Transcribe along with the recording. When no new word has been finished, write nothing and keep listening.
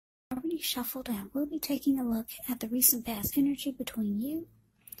already shuffled, and we'll be taking a look at the recent past energy between you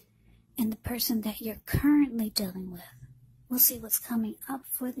and the person that you're currently dealing with. We'll see what's coming up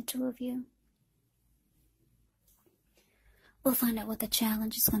for the two of you. We'll find out what the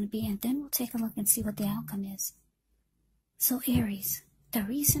challenge is going to be, and then we'll take a look and see what the outcome is. So Aries, the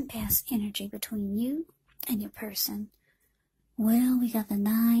recent past energy between you and your person. Well, we got the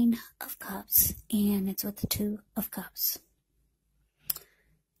 9 of Cups, and it's with the 2 of Cups.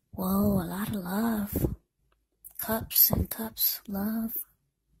 Whoa, a lot of love. Cups and cups, love,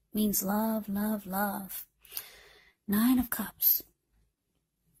 means love, love, love. 9 of Cups.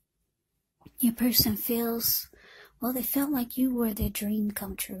 Your person feels, well, they felt like you were their dream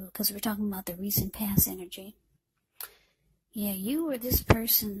come true, because we're talking about the recent past energy. Yeah, you were this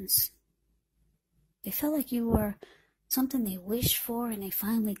person's, they felt like you were something they wished for and they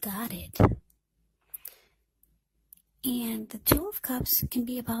finally got it. And the 2 of Cups can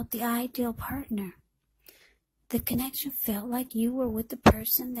be about the ideal partner. The connection felt like you were with the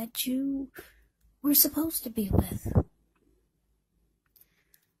person that you were supposed to be with.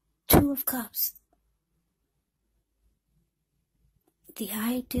 2 of Cups. The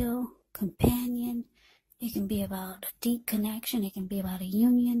ideal companion. It can be about a deep connection. It can be about a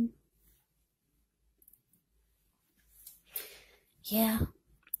union. Yeah,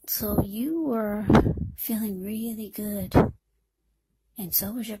 so you were feeling really good. And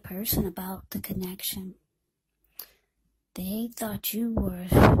so was your person about the connection. They thought you were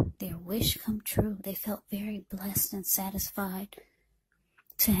their wish come true. They felt very blessed and satisfied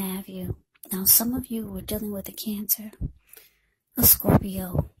to have you. Now, some of you were dealing with a Cancer, a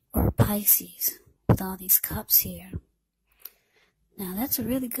Scorpio, or a Pisces. With all these cups here. Now that's a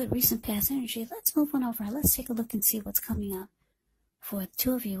really good recent past energy. Let's move on over. Let's take a look and see what's coming up for the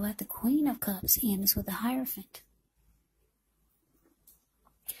two of you at the Queen of Cups, and it's with the Hierophant.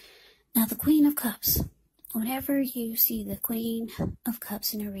 Now the Queen of Cups, whenever you see the Queen of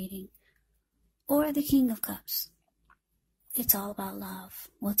Cups in a reading, or the King of Cups, it's all about love.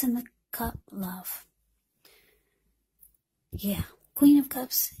 What's in the cup? Love. Yeah, Queen of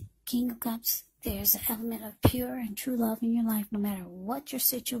Cups, King of Cups. There's an element of pure and true love in your life, no matter what your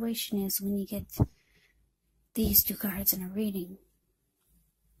situation is when you get these 2 cards in a reading.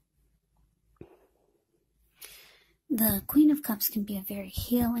 The Queen of Cups can be a very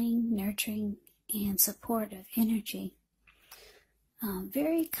healing, nurturing, and supportive energy.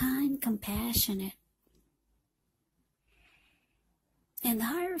 Very kind, compassionate. And the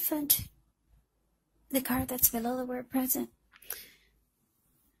Hierophant, the card that's below the word present,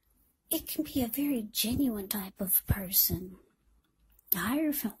 it can be a very genuine type of person. The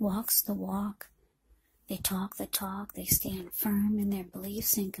Hierophant walks the walk. They talk the talk. They stand firm in their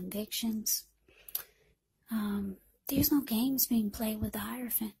beliefs and convictions. There's no games being played with the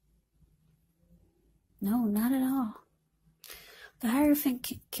Hierophant. No, not at all. The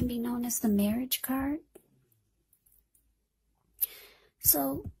Hierophant can be known as the marriage card.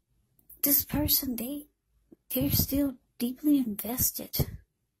 So this person, they're still deeply invested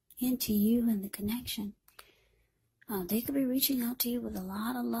into you and the connection. They could be reaching out to you with a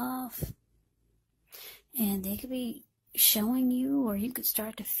lot of love, and they could be showing you, or you could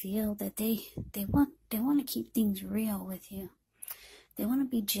start to feel that they want to keep things real with you. They want to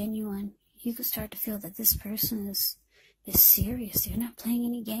be genuine. You could start to feel that this person is serious. They're not playing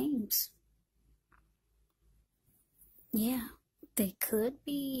any games. Yeah, they could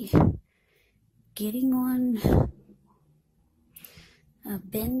be getting on a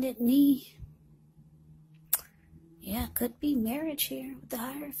bended knee. Yeah, could be marriage here with the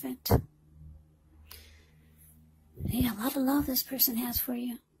Hierophant. Yeah, a lot of love this person has for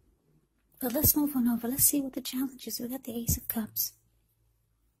you. But let's move on over. Let's see what the challenge is. We got the Ace of Cups.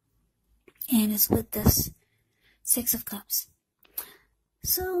 And it's with this 6 of Cups.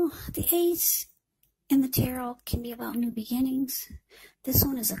 So the Ace in the tarot can be about new beginnings. This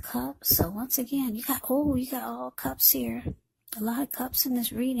one is a cup. So once again, you got all cups here. A lot of cups in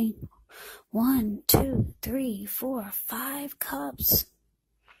this reading. 1, 2, 3, 4, 5 cups.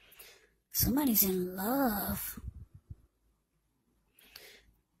 Somebody's in love.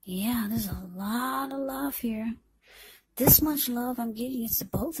 Yeah, there's a lot of love here. This much love I'm getting, it's the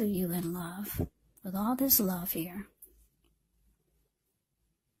both of you in love. With all this love here.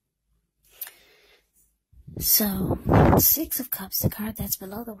 So, 6 of Cups, the card that's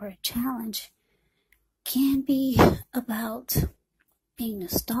below the word challenge, can be about being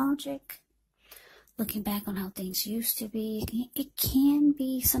nostalgic, looking back on how things used to be. It can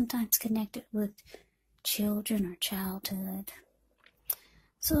be sometimes connected with children or childhood.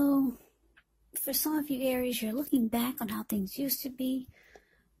 So, for some of you Aries, you're looking back on how things used to be,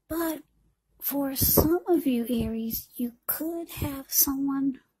 But for some of you, Aries, you could have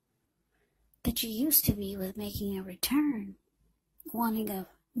someone that you used to be with making a return, wanting a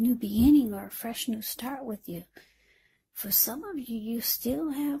new beginning or a fresh new start with you. For some of you, you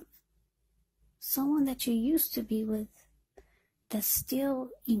still have someone that you used to be with that's still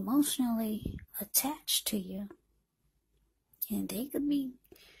emotionally attached to you. And they could be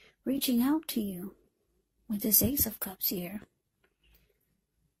reaching out to you with this Ace of Cups here.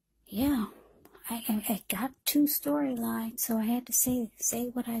 Yeah, I got two storylines, so I had to say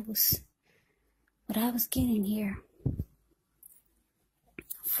what I was getting here.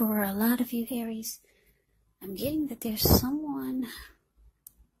 For a lot of you, Aries, I'm getting that there's someone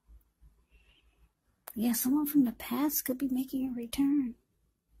from the past could be making a return.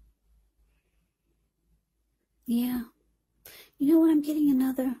 Yeah. You know what? I'm getting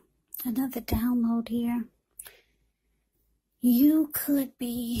another download here. You could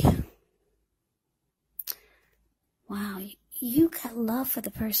be, wow, you got love for the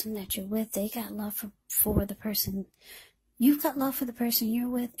person that you're with. They got love for the person. You've got love for the person you're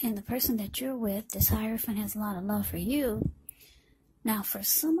with, and the person that you're with, this Hierophant, has a lot of love for you. Now, for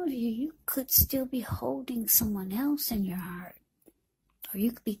some of you, you could still be holding someone else in your heart. Or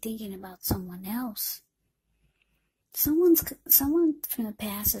you could be thinking about someone else. Someone from the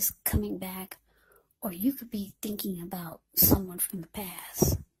past is coming back, or you could be thinking about someone from the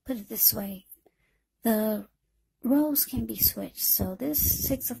past. Put it this way, the roles can be switched. So this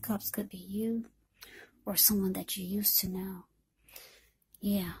Six of Cups could be you or someone that you used to know.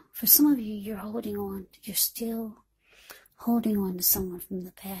 Yeah, for some of you, you're still holding on to someone from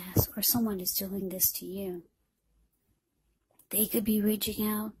the past, or someone is doing this to you. They could be reaching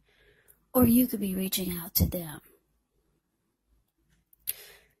out, or you could be reaching out to them.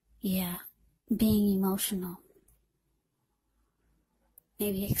 Yeah, being emotional.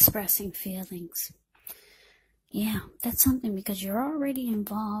 Maybe expressing feelings. Yeah, that's something, because you're already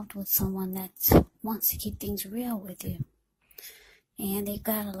involved with someone that wants to keep things real with you. And they've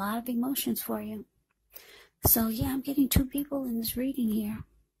got a lot of emotions for you. So yeah, I'm getting two people in this reading here.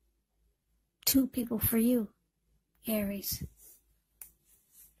 Two people for you, Aries.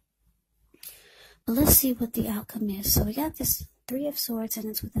 But let's see what the outcome is. So we got this Three of Swords, and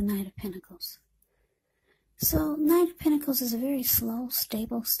it's with the Knight of Pentacles. So Knight of Pentacles is a very slow,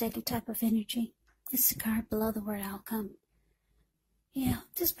 stable, steady type of energy. It's the card below the word outcome. Yeah,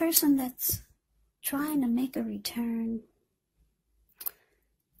 this person that's trying to make a return.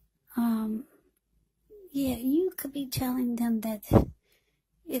 Yeah, you could be telling them that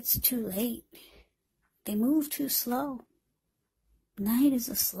it's too late. They move too slow. Knight is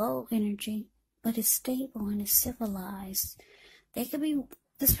a slow energy, but it's stable and it's civilized.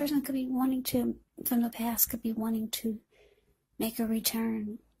 This person could be wanting to, from the past, could be wanting to make a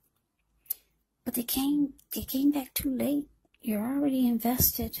return. But they came back too late. You're already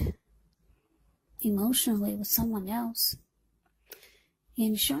invested emotionally with someone else.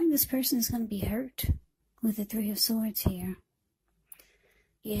 And showing this person is going to be hurt with the Three of Swords here.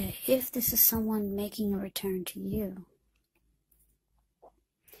 Yeah, if this is someone making a return to you,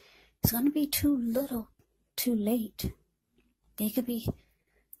 it's going to be too little, too late. They could be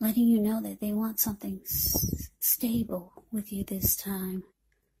letting you know that they want something stable with you this time.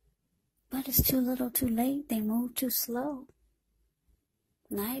 But it's too little, too late. They move too slow.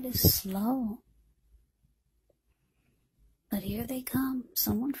 Knight is slow. But here they come,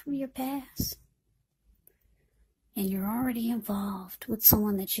 someone from your past. And you're already involved with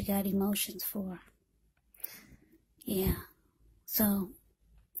someone that you got emotions for. Yeah. So,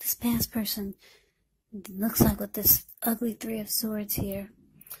 this past person, looks like with this ugly Three of Swords here,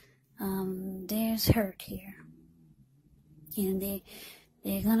 there's hurt here. And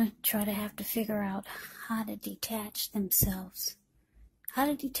they're gonna try to have to figure out how to detach themselves. How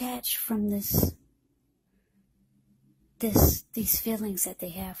to detach from these feelings that they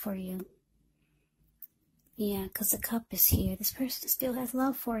have for you. Yeah, because the Cup is here. This person still has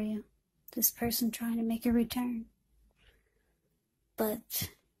love for you. This person trying to make a return. But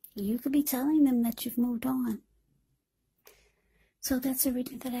you could be telling them that you've moved on. So that's the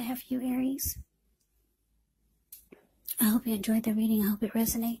reading that I have for you, Aries. I hope you enjoyed the reading. I hope it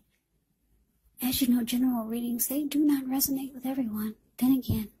resonated. As you know, general readings, they do not resonate with everyone. Then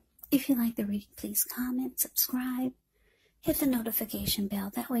again, if you like the reading, please comment, subscribe, hit the notification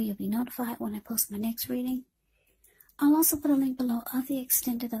bell. That way you'll be notified when I post my next reading. I'll also put a link below of the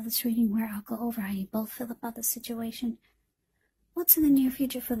extended of this reading where I'll go over how you both feel about the situation. What's in the near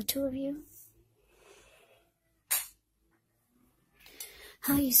future for the two of you?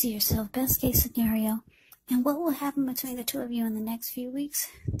 How you see yourself, best case scenario, And what will happen between the two of you in the next few weeks?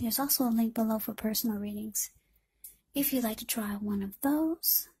 There's also a link below for personal readings, if you'd like to try one of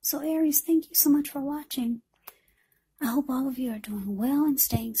those. So Aries, thank you so much for watching. I hope all of you are doing well and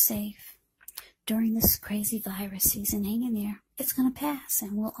staying safe during this crazy virus season. Hang in there. It's going to pass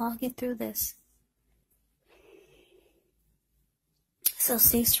and we'll all get through this. So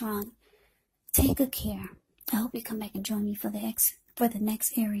stay strong. Take good care. I hope you come back and join me for the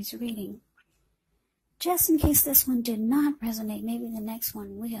next Aries reading. Just in case this one did not resonate, maybe the next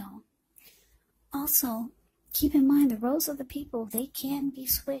one will. Also, keep in mind the roles of the people, they can be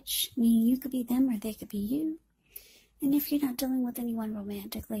switched, meaning you could be them or they could be you. And if you're not dealing with anyone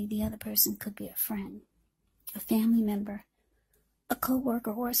romantically, the other person could be a friend, a family member, a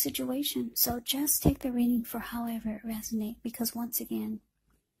co-worker, or a situation. So just take the reading for however it resonates, because once again,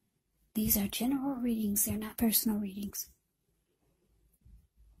 these are general readings, they're not personal readings.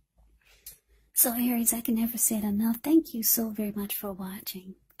 So Aries, I can never say it enough. Thank you so very much for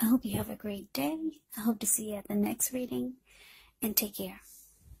watching. I hope you have a great day. I hope to see you at the next reading, and take care.